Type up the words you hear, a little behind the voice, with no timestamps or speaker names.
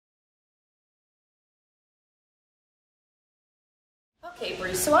Okay,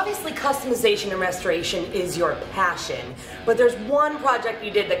 Bruce, so obviously customization and restoration is your passion, but there's one project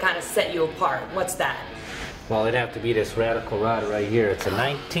you did that kind of set you apart. What's that? Well, it'd have to be this Radical rod right here. It's a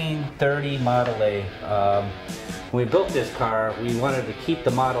 1930 Model A. When we built this car, we wanted to keep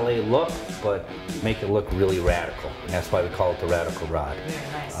the Model A look, but make it look really radical. And that's why we call it the Radical rod.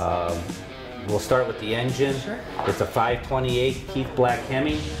 Very nice. We'll start with the engine. Sure. It's a 528 Keith Black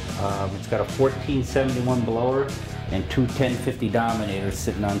Hemi. It's got a 1471 blower and two 1050 Dominators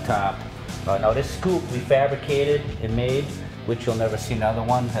sitting on top. Now this scoop we fabricated and made, which you'll never see another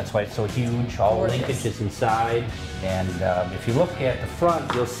one. That's why it's so huge. All the linkage is inside. And if you look at the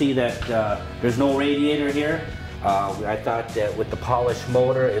front, you'll see that there's no radiator here. I thought that with the polished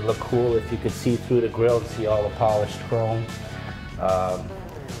motor, it looked cool if you could see through the grill and see all the polished chrome.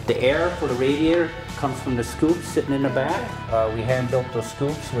 The air for the radiator comes from the scoops sitting in the back. We hand-built those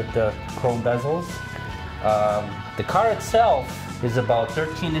scoops with the chrome bezels. The car itself is about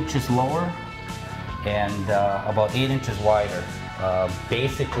 13 inches lower and about 8 inches wider.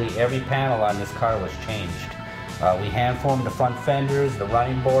 Basically, every panel on this car was changed. We hand-formed the front fenders, the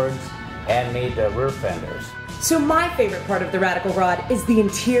running boards, and made the rear fenders. So my favorite part of the Radical rod is the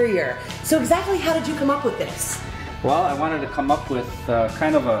interior. So exactly how did you come up with this? Well, I wanted to come up with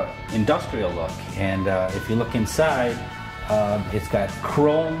kind of an industrial look, and if you look inside, it's got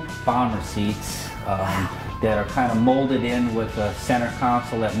chrome bomber seats that are kind of molded in with a center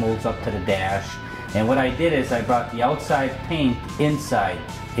console that molds up to the dash. And what I did is I brought the outside paint inside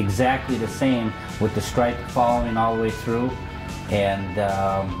exactly the same with the stripe following all the way through. And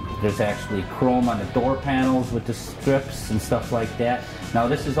there's actually chrome on the door panels with the strips and stuff like that. Now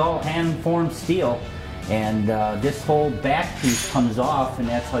this is all hand-formed steel, and this whole back piece comes off, and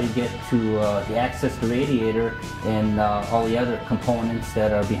that's how you get to the access to radiator and all the other components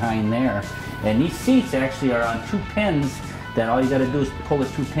that are behind there. And these seats actually are on two pins that all you got to do is pull the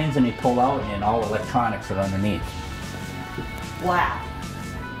two pins and they pull out, and all electronics are underneath. Wow.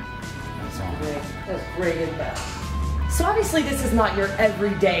 That's great info. So obviously this is not your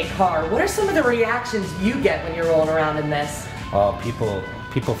everyday car. What are some of the reactions you get when you're rolling around in this? Oh,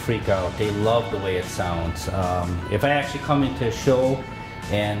 people freak out. They love the way it sounds. If I actually come into a show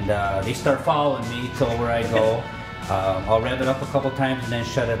and they start following me till where I go, I'll rev it up a couple times and then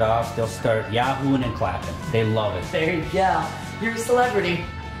shut it off. They'll start yahooing and clapping. They love it. There you go. You're a celebrity.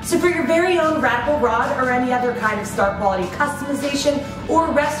 So for your very own Radical rod or any other kind of star quality customization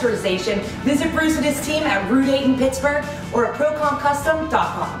or restoration, visit Bruce and his team at Route 8 in Pittsburgh or at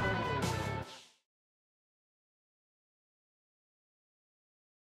ProComCustom.com.